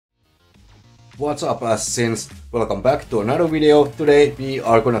What's up, Assassins? Welcome back to another video. Today we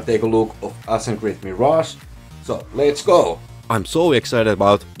are gonna take a look of Assassin's Creed Mirage. So let's go! I'm so excited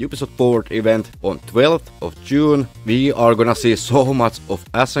about Ubisoft Forward event on 12th of June. We are gonna see so much of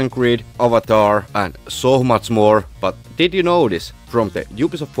Assassin's Creed, Avatar and so much more. But did you notice from the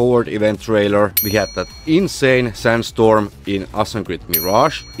Ubisoft Forward event trailer we had that insane sandstorm in Assassin's Creed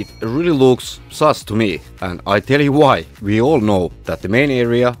Mirage? It really looks sus to me, and I tell you why. We all know that the main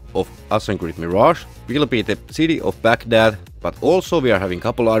area of Assassin's Creed Mirage will be the city of Baghdad, but also we are having a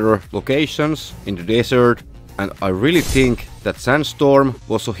couple other locations in the desert. And I really think that Sandstorm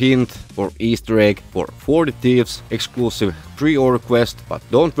was a hint or Easter egg for 40 Thieves exclusive pre-order quest, but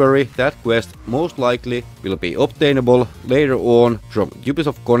don't worry, that quest most likely will be obtainable later on from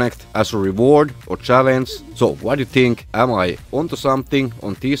Ubisoft Connect as a reward or challenge. So what do you think? Am I onto something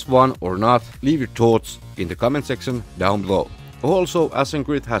on this one or not? Leave your thoughts in the comment section down below. Also, Assassin's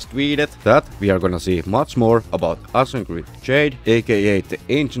Creed has tweeted that we are gonna see much more about Assassin's Creed Jade, aka the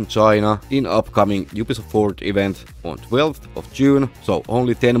Ancient China, in upcoming Ubisoft Forward event on 12th of June, so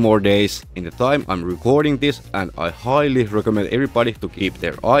only 10 more days in the time I'm recording this, and I highly recommend everybody to keep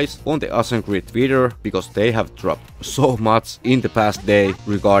their eyes on the Assassin's Creed Twitter, because they have dropped so much in the past day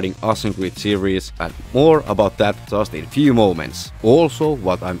regarding Assassin's Creed series, and more about that just in a few moments. Also,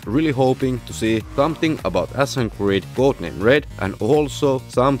 what I'm really hoping to see, something about Assassin's Creed Codename Red, and also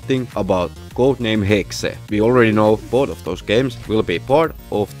something about codename Hexe. We already know both of those games will be part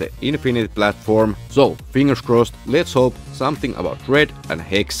of the Infinite platform, so fingers crossed, let's hope something about Red and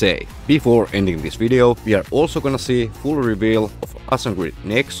Hexe. Before ending this video, we are also gonna see full reveal of Assassin's Creed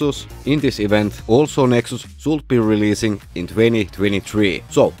Nexus in this event. Also, Nexus should be releasing in 2023.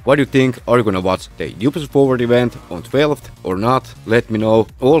 So what do you think? Are you gonna watch the Ubisoft Forward event on 12th or not? Let me know.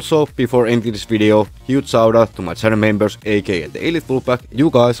 Also, before ending this video, huge shout out to my channel members, aka the Elite Fullback. You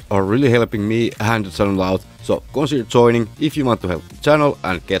guys are really helping me and the channel out, so consider joining if you want to help the channel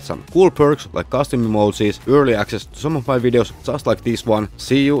and get some cool perks like custom emojis, early access to some of my videos just like this one.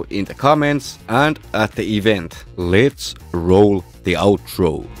 See you in the comments and at the event. Let's roll the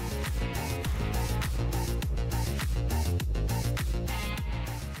outro.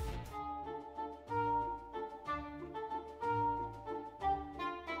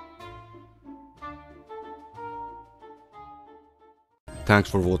 Thanks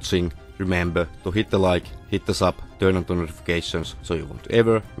for watching. Remember to hit the like, hit the sub, turn on the notifications so you won't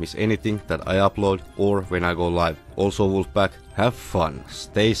ever miss anything that I upload or when I go live. Also, Wolfpack, have fun,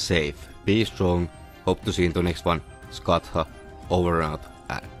 stay safe, be strong. Hope to see you in the next one. Skatha, over and out,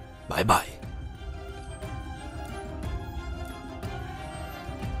 and bye bye.